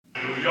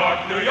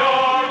New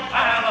York,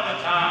 a hell of a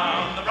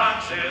town. The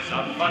Bronx is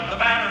up, but the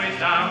Banner is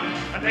down.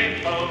 And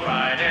people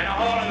ride in a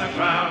hole in the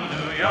ground.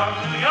 New York,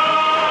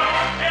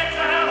 it's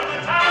a hell of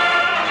a town.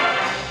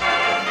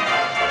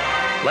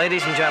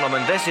 Ladies and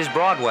gentlemen, this is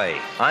Broadway.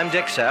 I'm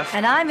Dick Seff.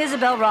 And I'm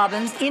Isabel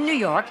Robbins in New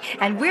York,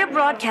 and we're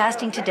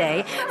broadcasting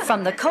today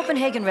from the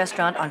Copenhagen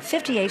restaurant on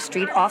 58th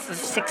Street off of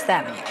 6th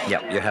Avenue.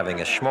 Yep, you're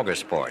having a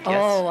smorgasbord, yes?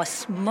 Oh, a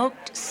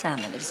smoked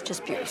salmon. It's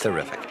just beautiful.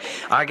 Terrific.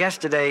 Our guest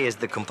today is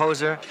the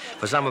composer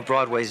for some of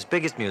Broadway's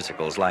biggest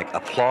musicals like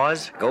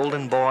Applause,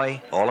 Golden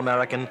Boy,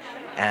 All-American,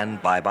 and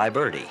Bye Bye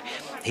Birdie.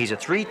 He's a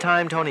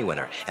 3-time Tony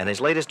winner, and his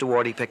latest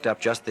award he picked up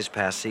just this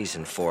past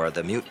season for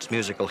the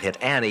musical hit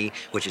Annie,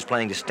 which is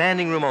playing to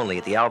standing room only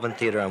at the Alvin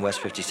Theater on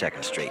West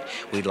 52nd Street.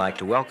 We'd like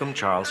to welcome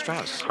Charles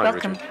Strouse. Hi,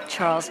 Welcome, Richard.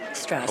 Charles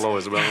Strouse. Hello,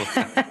 Isabel.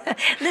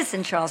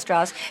 Listen, Charles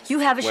Strouse, you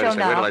have a Wait show a second,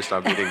 now. wait till I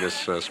stop eating this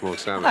smoked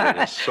salmon.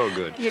 It's so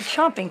good. You're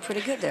chomping pretty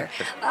good there.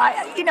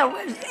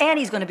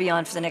 Annie's going to be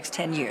on for the next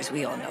 10 years.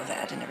 We all know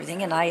that and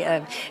everything. And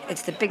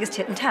it's the biggest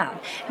hit in town.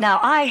 Now,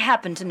 I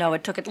happen to know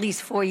it took at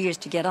least 4 years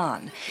to get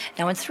on.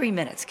 Now, in 3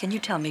 minutes, can you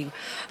tell me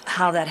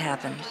how that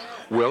happened?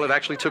 Well, it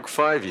actually took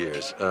 5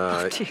 years.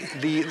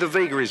 The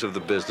vagaries of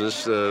the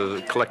business,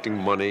 collecting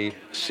money,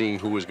 seeing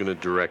who was going to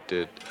direct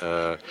it,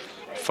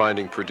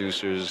 finding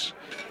producers,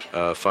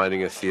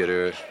 finding a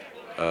theater.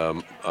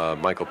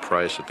 Michael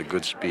Price at the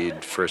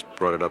Goodspeed first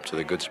brought it up to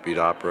the Goodspeed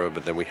Opera,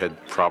 but then we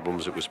had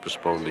problems. It was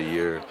postponed a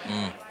year.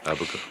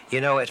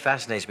 You know, it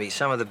fascinates me.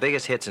 Some of the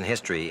biggest hits in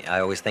history,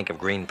 I always think of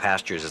Green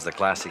Pastures as the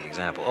classic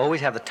example,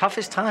 always have the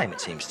toughest time, it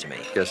seems to me.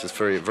 Yes, it's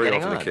very Getting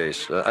often on. the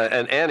case.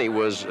 And Annie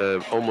was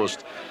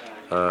almost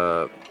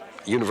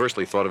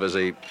universally thought of as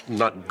a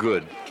not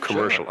good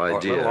commercial Sure.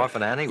 idea. Little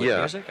Orphan Annie with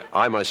music.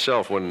 I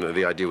myself, when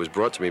the idea was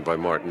brought to me by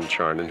Martin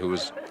Charnin, who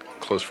was a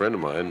close friend of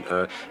mine,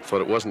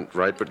 thought it wasn't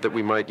right, but that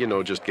we might,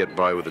 just get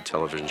by with a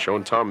television show.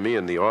 And Tom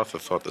Meehan, the author,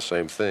 thought the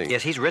same thing.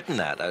 Yes, he's written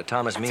that.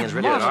 Thomas Meehan's It's a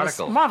written an marvelous,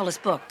 article marvelous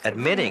book.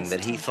 admitting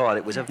that he thought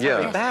it was a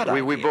very bad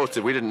idea. We both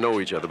did. We didn't know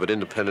each other, but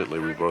independently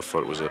we both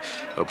thought it was a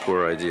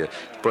poor idea.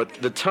 But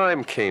the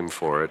time came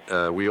for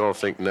it. We all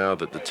think now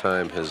that the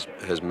time has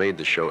made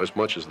the show as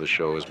much as the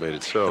show has made The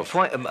itself.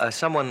 point,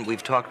 someone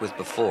we've talked with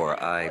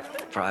before, I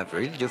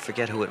really do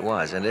forget who it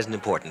was, and it isn't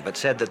important, but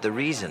said that the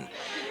reason,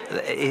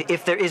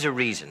 if there is a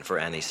reason for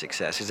Annie's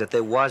success, is that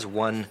there was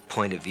one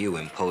point of view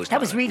imposed That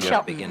on was it Reed from the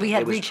Shelton. beginning. We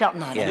had It was- Reed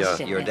Shelton on. Yes,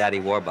 Yes, your yeah. daddy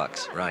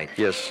Warbucks, right.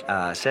 Yes.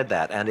 Said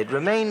that, and it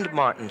remained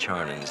Martin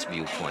Charnin's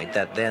viewpoint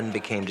that then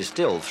became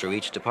distilled through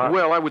each department.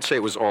 Well, I would say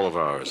it was all of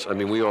ours. I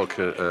mean, we all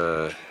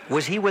could...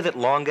 Was he with it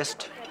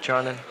longest,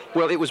 Charnin?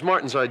 Well, it was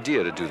Martin's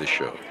idea to do the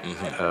show.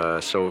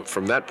 So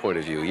from that point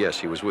of view, yes,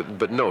 he was with...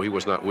 But no, he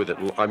was not with it.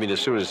 I mean, as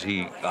soon as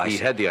he see.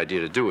 had the idea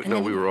to do it, And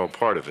then- we were all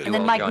part of it. And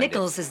then all Mike joined it.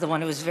 Nichols is the one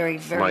who was very,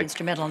 very Mike.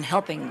 instrumental in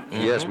helping.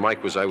 Yes,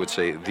 Mike was, I would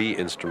say, the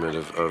instrument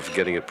of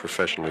getting it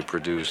professionally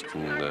produced.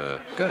 And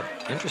Good,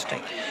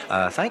 interesting.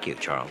 Thank you,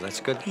 Charles.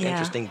 That's good, Yeah.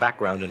 interesting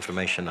background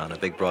information on a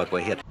big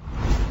Broadway hit.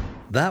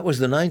 That was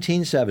the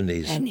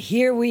 1970s. And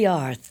here we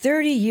are,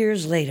 30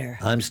 years later.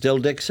 I'm still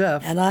Dick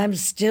Seff. And I'm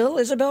still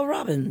Isabel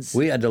Robbins.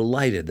 We are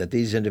delighted that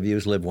these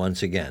interviews live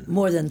once again.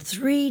 More than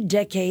 3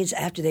 decades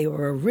after they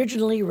were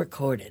originally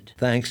recorded.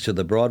 Thanks to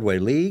the Broadway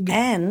League,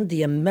 And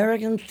the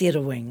American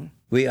Theater Wing.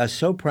 we are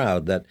so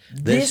proud that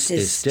This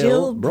is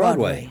still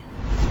Broadway.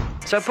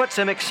 So put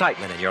some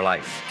excitement in your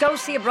life. Go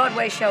see a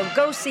Broadway show.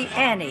 Go see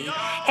Annie.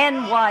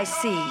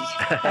 NYC.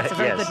 That's a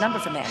very Yes. good number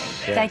from Annie.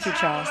 Yes. Thank you,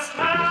 Charles.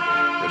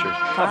 Richard.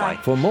 Bye.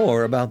 For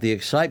more about the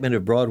excitement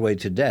of Broadway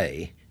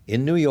today,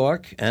 in New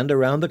York and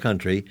around the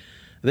country,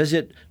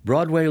 visit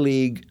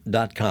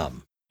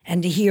BroadwayLeague.com.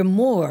 And to hear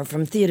more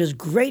from theater's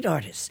great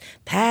artists,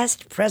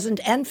 past, present,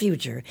 and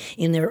future,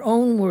 in their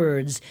own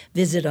words,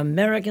 visit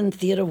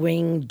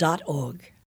AmericanTheaterWing.org.